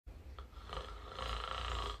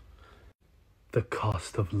the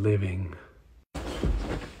cost of living.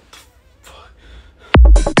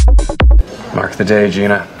 Mark the day,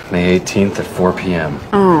 Gina. May 18th at 4 p.m.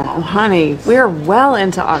 Oh, honey, we're well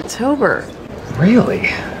into October. Really?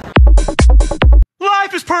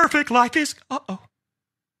 Life is perfect. Life is... Uh-oh.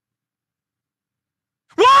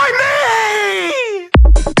 Why me?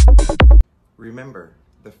 Remember,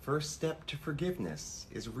 the first step to forgiveness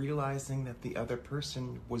is realizing that the other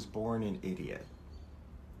person was born an idiot.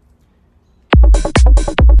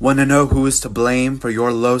 Want to know who is to blame for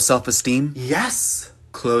your low self-esteem? Yes!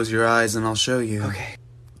 Close your eyes and I'll show you. Okay.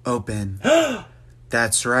 Open.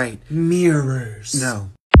 That's right. Mirrors. No.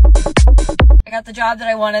 I got the job that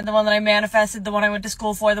I wanted, the one that I manifested, the one I went to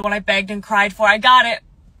school for, the one I begged and cried for. I got it.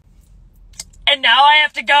 And now I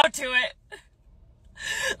have to go to it.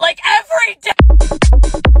 Like every day.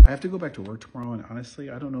 I have to go back to work tomorrow, and honestly,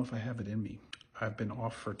 I don't know if I have it in me. I've been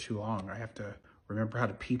off for too long. I have to remember how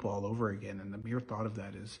to people all over again, and the mere thought of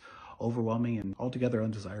that is overwhelming and altogether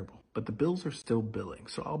undesirable. But the bills are still billing,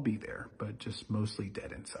 so I'll be there, but just mostly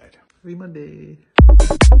dead inside. Happy Monday.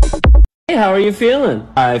 Hey, how are you feeling?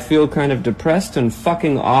 I feel kind of depressed and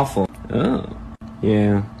fucking awful. Oh,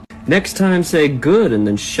 yeah. Next time say good and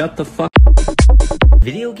then shut the fuck.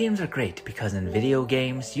 Video games are great because in video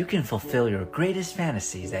games, you can fulfill your greatest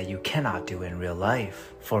fantasies that you cannot do in real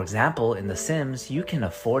life. For example, in The Sims, you can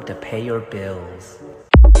afford to pay your bills.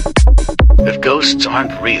 If ghosts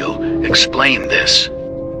aren't real, explain this.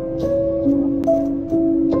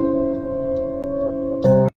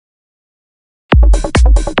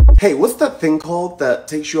 Hey, what's that thing called that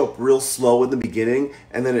takes you up real slow in the beginning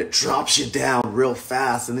and then it drops you down real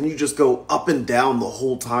fast and then you just go up and down the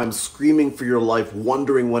whole time screaming for your life,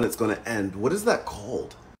 wondering when it's going to end? What is that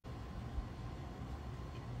called?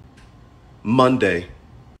 Monday.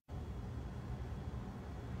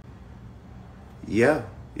 Yeah,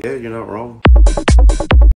 you're not wrong.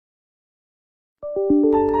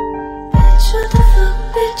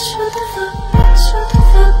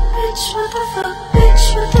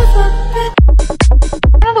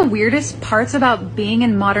 One of the weirdest parts about being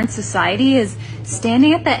in modern society is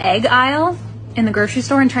standing at the egg aisle in the grocery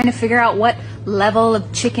store and trying to figure out what level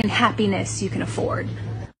of chicken happiness you can afford.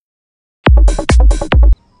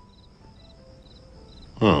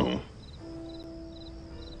 Oh.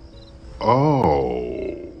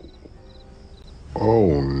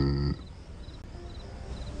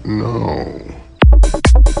 No.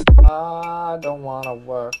 I don't wanna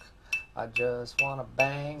work. I just wanna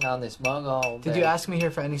bang on this mug all day. Did you ask me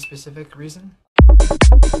here for any specific reason?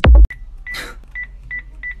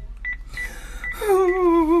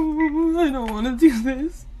 I don't want to do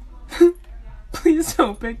this. Please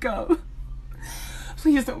don't pick up.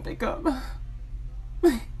 Please don't pick up.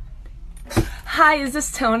 Hi, is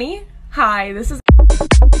this Tony? Hi, this is...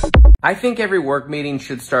 I think every work meeting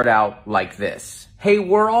should start out like this. Hey,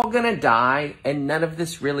 we're all gonna die, and none of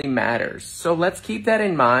this really matters. So let's keep that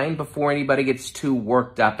in mind before anybody gets too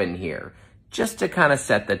worked up in here, just to kind of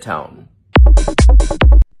set the tone.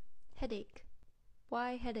 Headache.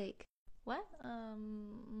 Why headache? What?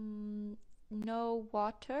 No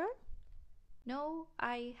water? No,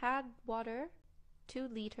 I had water. 2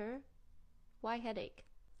 liter. Why headache?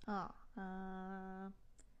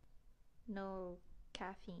 No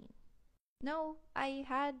caffeine. No, I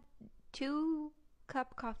had 2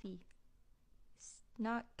 cup coffee. It's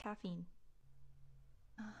not caffeine.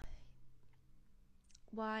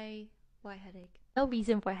 Why headache? No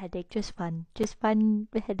reason for headache, just fun. Just fun,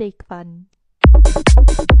 headache fun.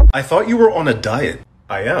 I thought you were on a diet.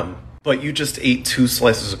 I am. But you just ate 2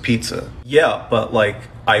 slices of pizza. Yeah, but like,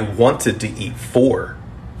 I wanted to eat 4.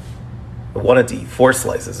 I wanted to eat 4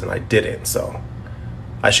 slices and I didn't, so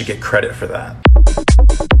I should get credit for that.